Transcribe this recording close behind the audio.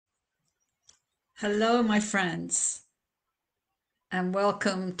Hello, my friends, and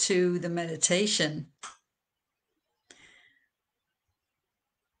welcome to the meditation.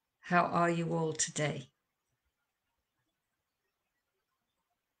 How are you all today?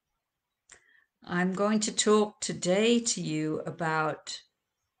 I'm going to talk today to you about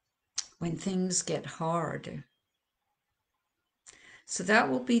when things get hard. So that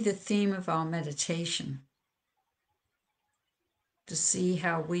will be the theme of our meditation, to see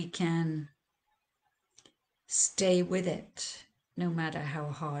how we can stay with it no matter how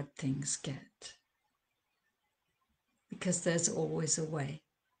hard things get. Because there's always a way.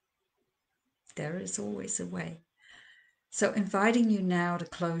 There is always a way. So inviting you now to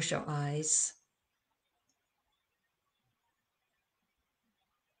close your eyes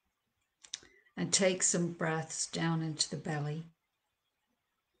and take some breaths down into the belly.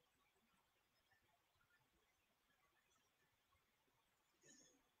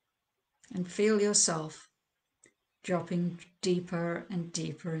 And feel yourself dropping deeper and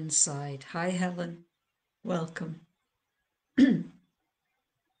deeper inside. Hi, Helen. Welcome.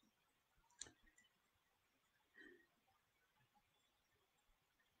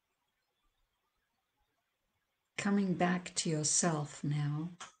 Coming back to yourself now.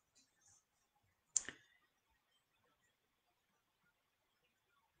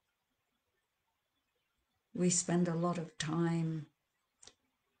 We spend a lot of time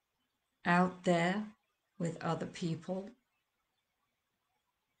out there with other people.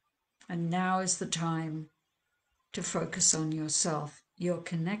 And now is the time to focus on yourself, your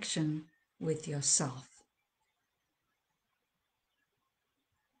connection with yourself.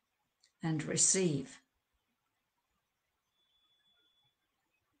 And receive.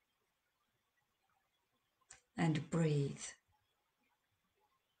 And breathe.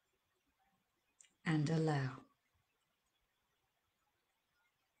 And allow.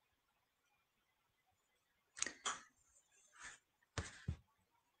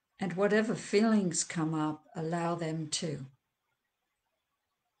 And whatever feelings come up, allow them to.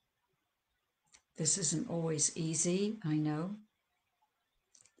 This isn't always easy, I know.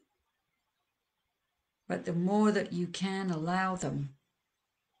 But the more that you can allow them,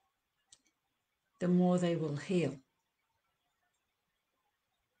 the more they will heal.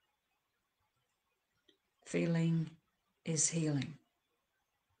 Feeling is healing.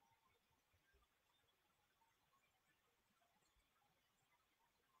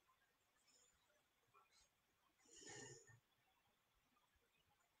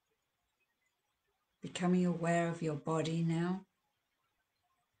 Becoming aware of your body now.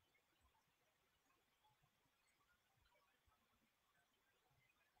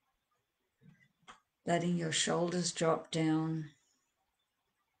 Letting your shoulders drop down.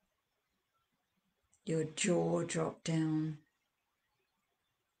 Your jaw drop down.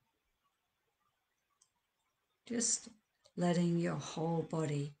 Just letting your whole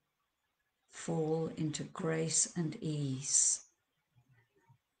body fall into grace and ease.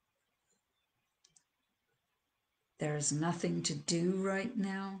 There is nothing to do right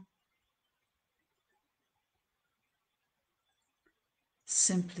now.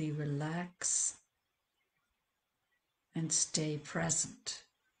 Simply relax and stay present.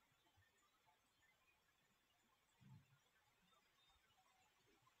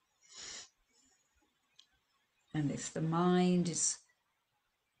 And if the mind is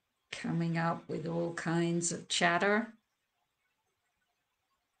coming up with all kinds of chatter,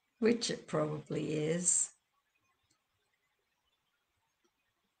 which it probably is,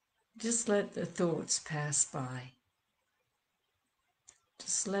 just let the thoughts pass by.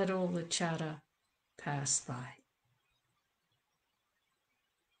 Just let all the chatter pass by.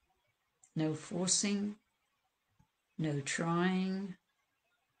 No forcing, no trying.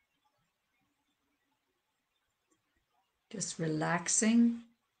 Just relaxing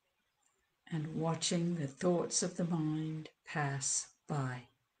and watching the thoughts of the mind pass by.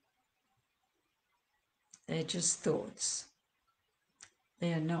 They're just thoughts.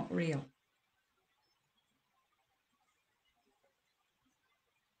 They are not real.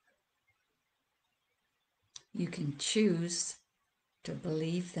 You can choose to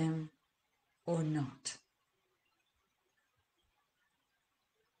believe them or not.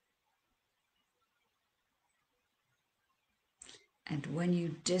 And when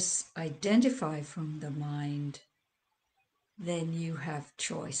you disidentify from the mind, then you have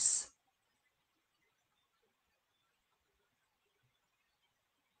choice.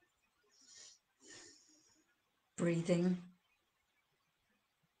 Breathing,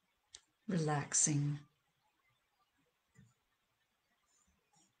 relaxing.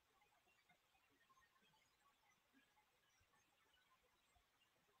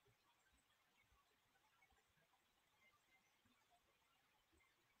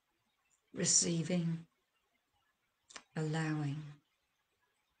 receiving, allowing.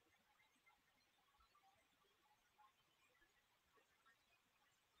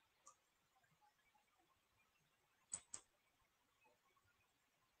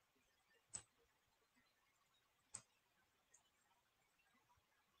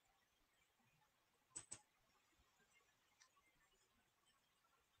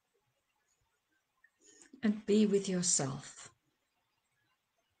 And be with yourself.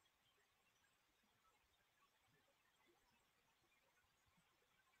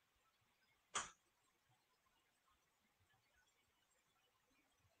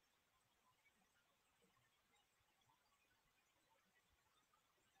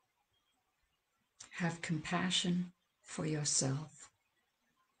 Have compassion for yourself.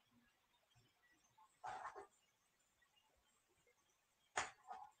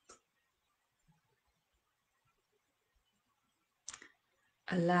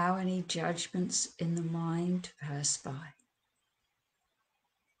 Allow any judgments in the mind to pass by.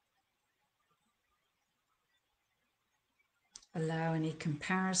 Allow any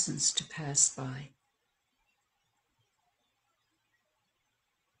comparisons to pass by.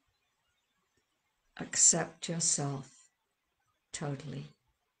 Accept yourself totally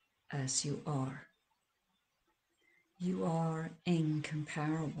as you are. You are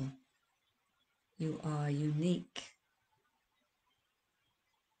incomparable. You are unique.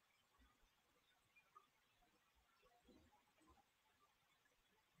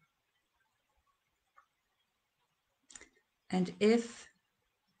 And if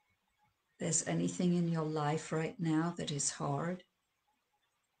there's anything in your life right now that is hard,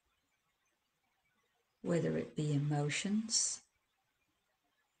 whether it be emotions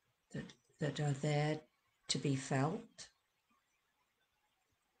that are there to be felt,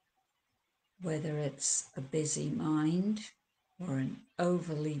 whether it's a busy mind or an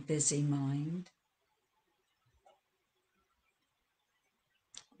overly busy mind,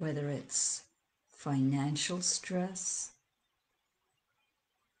 whether it's financial stress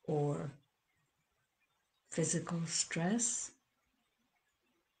or physical stress,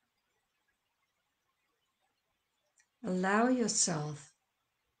 allow yourself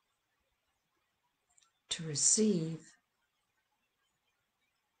to receive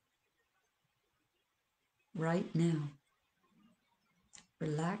right now.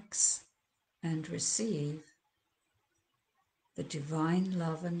 Relax and receive the divine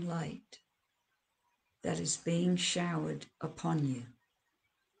love and light that is being showered upon you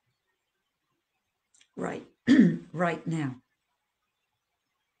right now.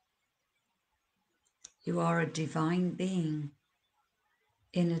 You are a divine being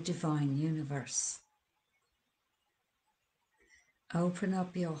in a divine universe. Open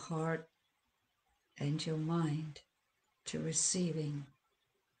up your heart and your mind to receiving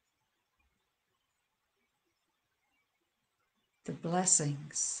the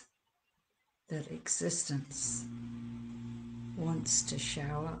blessings that existence wants to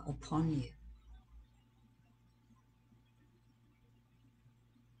shower upon you.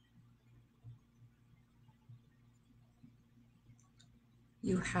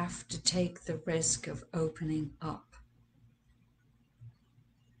 You have to take the risk of opening up.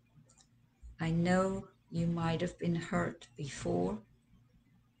 I know you might have been hurt before,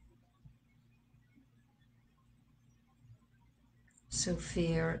 so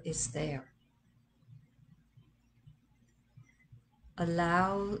fear is there.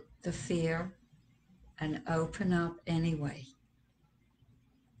 Allow the fear and open up anyway.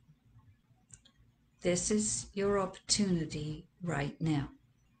 This is your opportunity right now.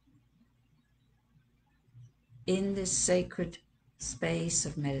 In this sacred space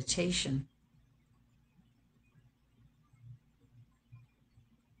of meditation,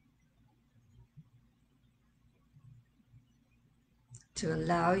 to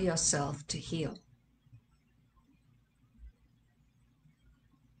allow yourself to heal.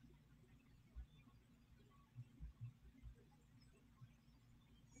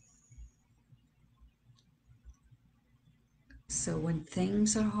 So when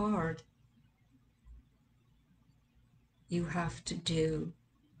things are hard, you have to do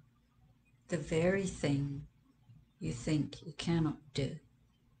the very thing you think you cannot do.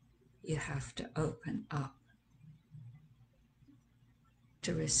 You have to open up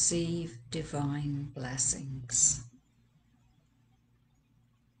to receive divine blessings.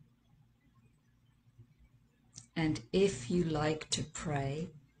 And if you like to pray,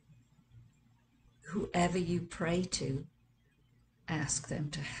 whoever you pray to, ask them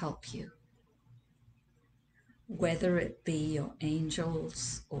to help you. Whether it be your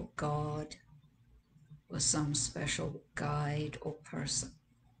angels or God or some special guide or person.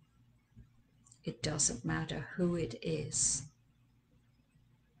 It doesn't matter who it is.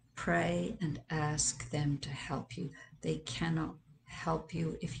 Pray and ask them to help you. They cannot help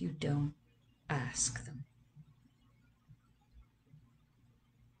you if you don't ask them.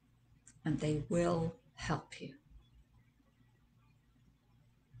 And they will help you.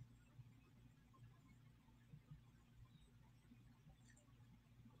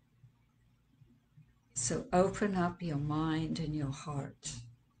 So open up your mind and your heart.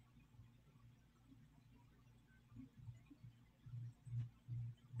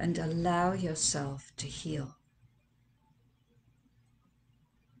 And allow yourself to heal.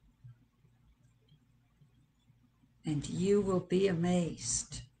 And you will be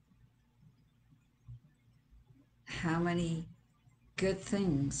amazed how many good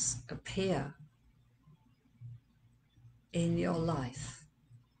things appear in your life.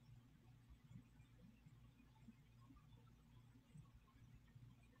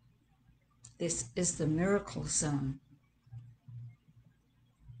 This is the miracle zone.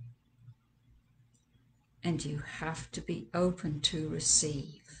 And you have to be open to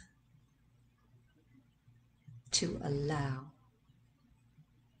receive, to allow.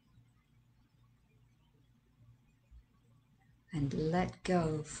 And let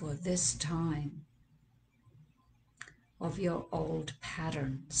go for this time of your old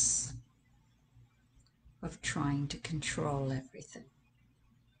patterns of trying to control everything.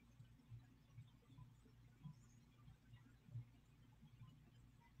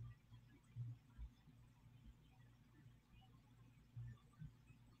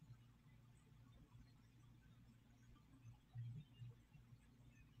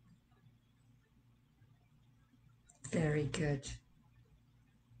 Very good.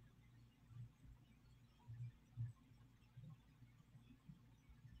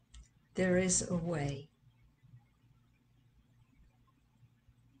 There is a way.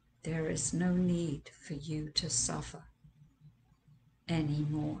 There is no need for you to suffer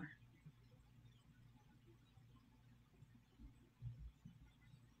anymore.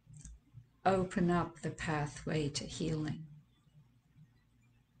 Open up the pathway to healing.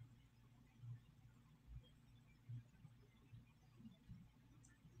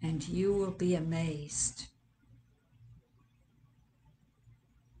 And you will be amazed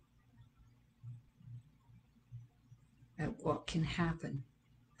at what can happen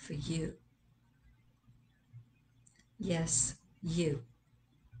for you. Yes, you.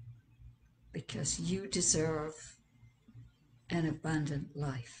 Because you deserve an abundant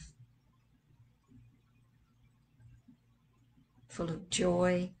life. Full of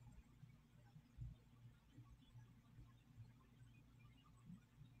joy,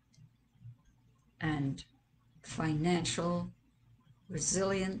 and financial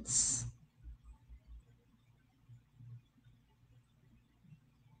resilience,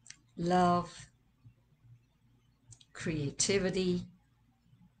 love, creativity,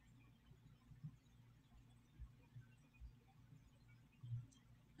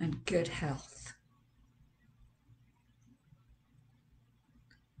 and good health.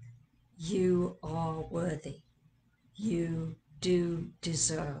 You are worthy. You do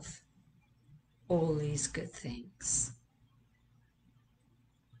deserve all these good things.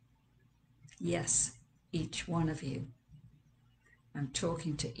 Yes, each one of you. I'm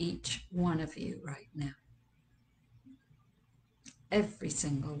talking to each one of you right now. Every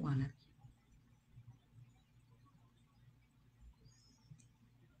single one of you.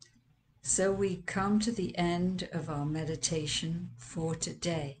 So we come to the end of our meditation for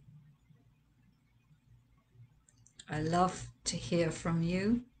today. I love to hear from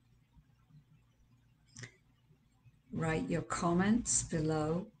you. Write your comments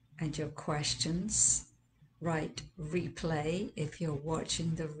below and your questions. Write replay if you're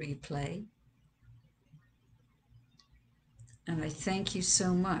watching the replay. And I thank you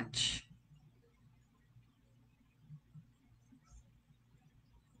so much.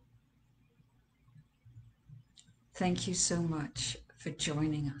 Thank you so much for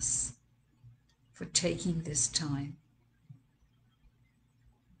joining us, for taking this time.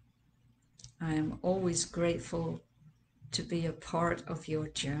 I am always grateful to be a part of your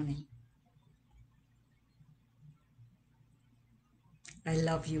journey. I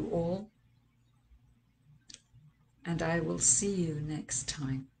love you all, and I will see you next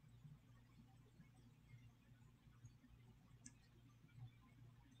time.